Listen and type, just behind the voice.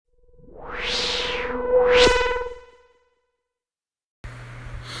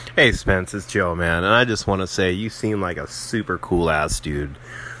Hey Spence, it's Joe, man, and I just want to say you seem like a super cool ass dude.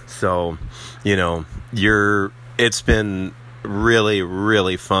 So, it's been really,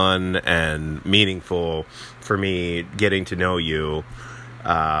 really fun and meaningful for me getting to know you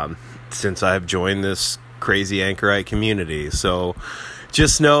since I've joined this crazy anchorite community. So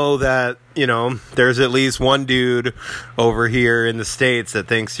just know that, there's at least one dude over here in the States that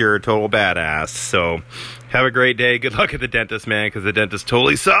thinks you're a total badass. So have a great day. Good luck at the dentist, man, because the dentist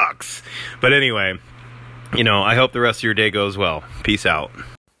totally sucks. But anyway, I hope the rest of your day goes well. Peace out.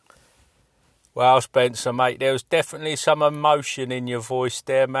 Well, Spencer, mate, there was definitely some emotion in your voice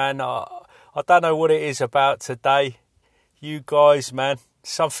there, man. I don't know what it is about today. You guys, man,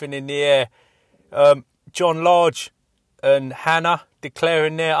 something in the air. John Lodge and Hannah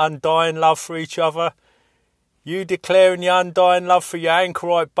declaring their undying love for each other. You declaring your undying love for your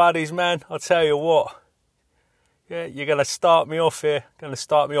anchorite buddies, man. I'll tell you what. Yeah, you're going to start me off here.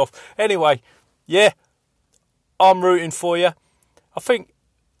 Anyway, yeah, I'm rooting for you. I think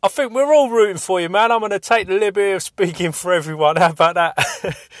we're all rooting for you, man. I'm going to take the liberty of speaking for everyone. How about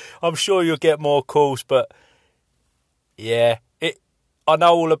that? I'm sure you'll get more calls, but yeah, I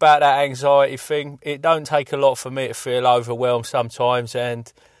know all about that anxiety thing. It don't take a lot for me to feel overwhelmed sometimes,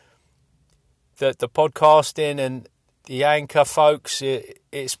 and the podcasting and the anchor folks,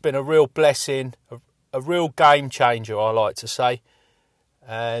 it's been a real blessing, a real game changer, I like to say.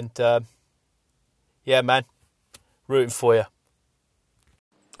 And yeah, man, rooting for you.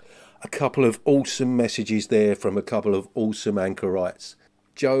 A couple of awesome messages there from a couple of awesome anchorites.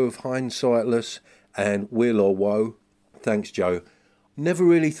 Joe of Hindsightless and Will or Woe. Thanks, Joe. Never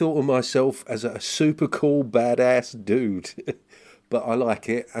really thought of myself as a super cool, badass dude. But I like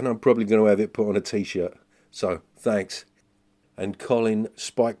it, and I'm probably going to have it put on a t-shirt. So, thanks. And Colin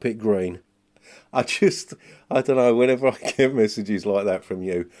Spike Pit Green. I don't know, whenever I get messages like that from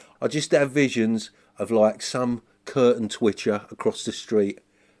you, I just have visions of like some curtain twitcher across the street,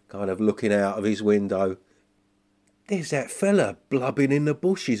 kind of looking out of his window. There's that fella blubbing in the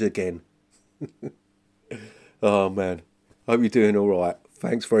bushes again. Oh man, hope you're doing all right.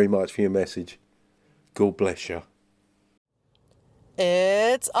 Thanks very much for your message. God bless you.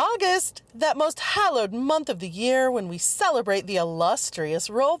 It's August, that most hallowed month of the year when we celebrate the illustrious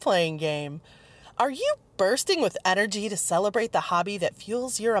role-playing game. Are you bursting with energy to celebrate the hobby that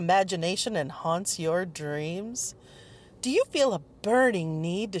fuels your imagination and haunts your dreams? Do you feel a burning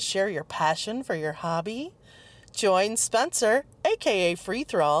need to share your passion for your hobby? Join Spencer, aka Free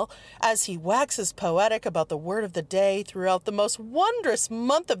Thrall, as he waxes poetic about the word of the day throughout the most wondrous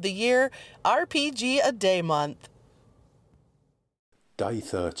month of the year, RPG A Day Month. Day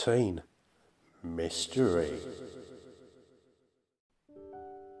 13. Mystery.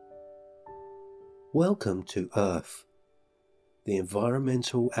 Welcome to Earth, the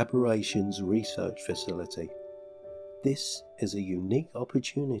Environmental Aberrations Research Facility. This is a unique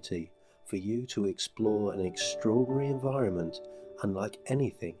opportunity for you to explore an extraordinary environment unlike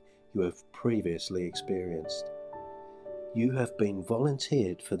anything you have previously experienced. You have been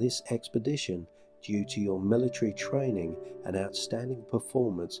volunteered for this expedition due to your military training and outstanding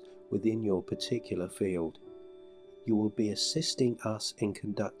performance within your particular field. You will be assisting us in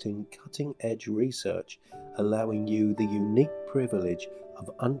conducting cutting-edge research, allowing you the unique privilege of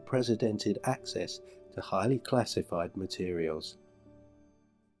unprecedented access to highly classified materials.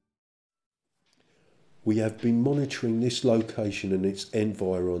 We have been monitoring this location and its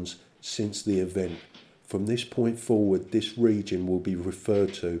environs since the event. From this point forward, this region will be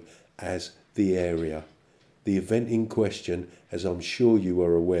referred to as the area. The event in question, as I'm sure you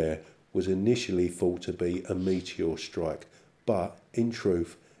are aware, was initially thought to be a meteor strike, but in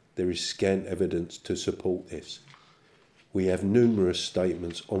truth, there is scant evidence to support this. We have numerous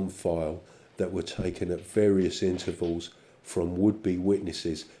statements on file that were taken at various intervals from would-be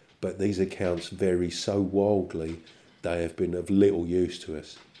witnesses, but these accounts vary so wildly they have been of little use to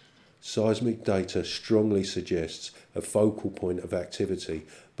us. Seismic data strongly suggests a focal point of activity,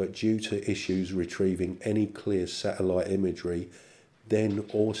 but due to issues retrieving any clear satellite imagery, then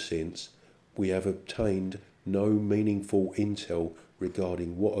or since, we have obtained no meaningful intel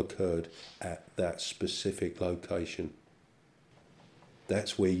regarding what occurred at that specific location.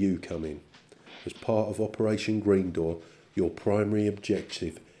 That's where you come in. As part of Operation Green Door, your primary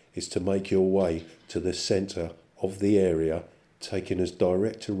objective is to make your way to the centre of the area, taking as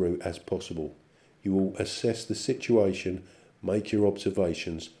direct a route as possible. You will assess the situation, make your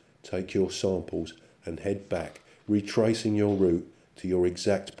observations, take your samples and head back, retracing your route to your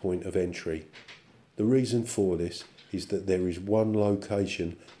exact point of entry. The reason for this is that there is one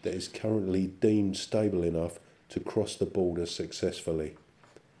location that is currently deemed stable enough to cross the border successfully.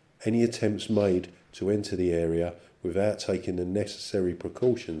 Any attempts made to enter the area without taking the necessary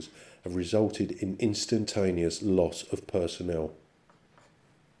precautions have resulted in instantaneous loss of personnel.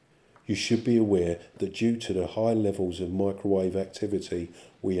 You should be aware that due to the high levels of microwave activity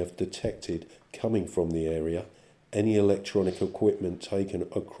we have detected coming from the area, any electronic equipment taken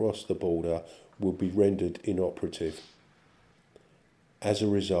across the border will be rendered inoperative. As a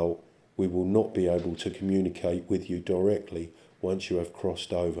result, we will not be able to communicate with you directly once you have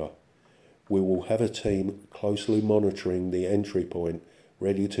crossed over. We will have a team closely monitoring the entry point,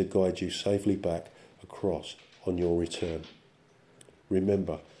 ready to guide you safely back across on your return.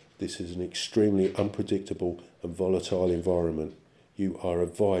 Remember, this is an extremely unpredictable and volatile environment. You are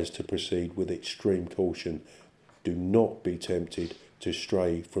advised to proceed with extreme caution. Do not be tempted to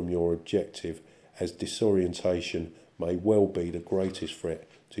stray from your objective, as disorientation may well be the greatest threat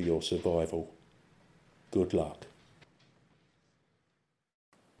to your survival. Good luck.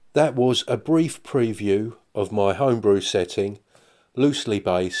 That was a brief preview of my homebrew setting, loosely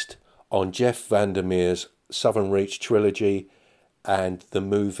based on Jeff Vandermeer's Southern Reach trilogy and the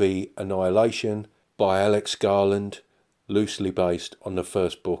movie Annihilation by Alex Garland, loosely based on the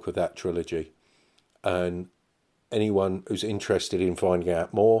first book of that trilogy. And anyone who's interested in finding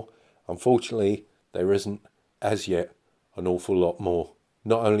out more, unfortunately, there isn't, as yet, an awful lot more.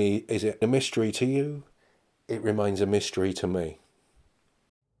 Not only is it a mystery to you, it remains a mystery to me.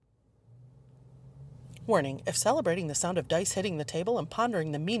 Warning, if celebrating the sound of dice hitting the table and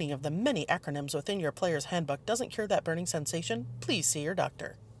pondering the meaning of the many acronyms within your player's handbook doesn't cure that burning sensation, please see your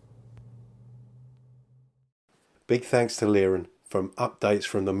doctor. Big thanks to Liren from Updates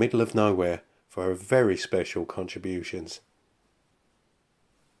from the Middle of Nowhere for her very special contributions.